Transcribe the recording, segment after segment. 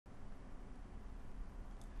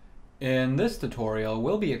In this tutorial,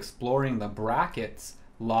 we'll be exploring the Brackets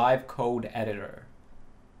Live Code Editor.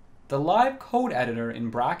 The Live Code Editor in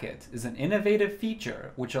Brackets is an innovative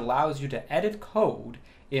feature which allows you to edit code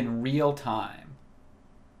in real time.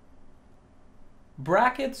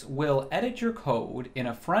 Brackets will edit your code in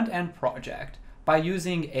a front-end project by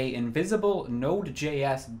using an invisible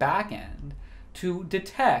Node.js backend to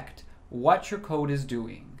detect what your code is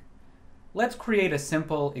doing. Let's create a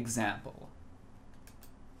simple example.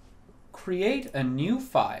 Create a new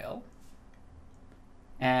file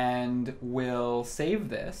and we'll save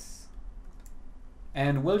this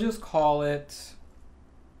and we'll just call it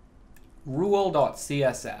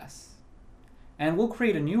rule.css, and we'll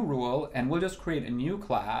create a new rule and we'll just create a new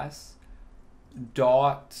class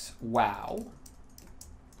 .wow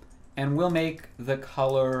and we'll make the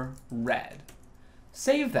color red.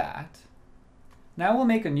 Save that. Now we'll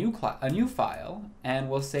make a new file and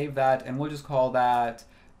we'll save that and we'll just call that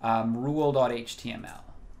rule.html.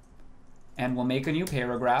 And we'll make a new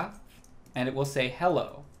paragraph and it will say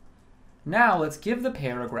hello. Now let's give the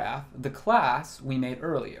paragraph the class we made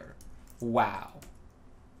earlier, wow.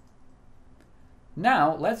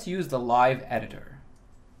 Now let's use the live editor.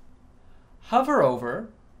 Hover over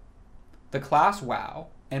the class wow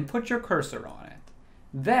and put your cursor on it.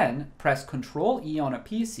 Then press Ctrl E on a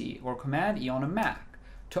PC or Command E on a Mac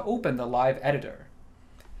to open the live editor.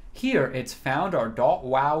 Here it's found our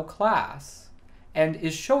 .wow class and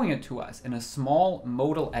is showing it to us in a small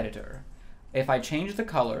modal editor. If I change the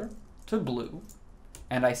color to blue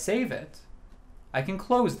and I save it, I can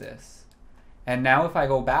close this. And now if I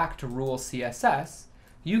go back to Rule CSS,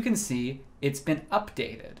 you can see it's been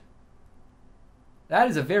updated. That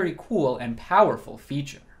is a very cool and powerful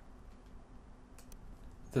feature.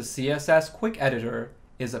 The CSS Quick Editor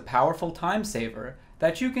is a powerful time saver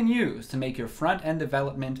that you can use to make your front-end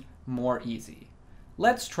development more easy.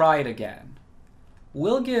 Let's try it again.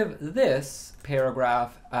 We'll give this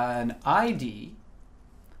paragraph an ID,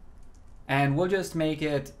 and we'll just make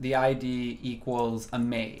it the ID equals a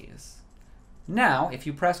maze. Now, if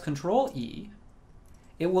you press Ctrl E,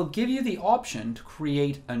 it will give you the option to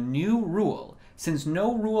create a new rule, since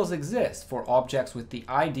no rules exist for objects with the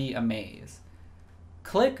ID a maze.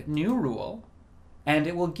 Click New Rule, and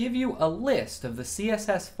it will give you a list of the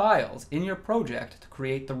CSS files in your project to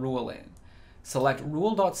create the rule in. Select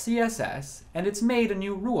rule.css, and it's made a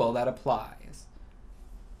new rule that applies.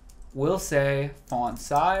 We'll say font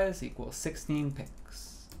size equals 16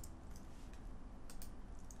 pixels.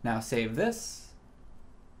 Now save this.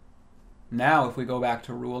 Now if we go back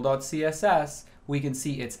to rule.css, we can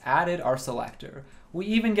see it's added our selector. We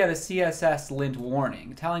even get a CSS lint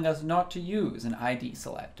warning telling us not to use an ID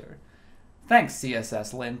selector. Thanks,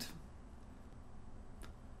 CSS lint.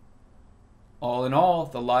 All in all,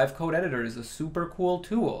 the Live Code Editor is a super cool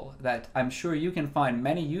tool that I'm sure you can find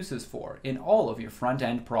many uses for in all of your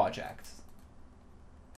front-end projects.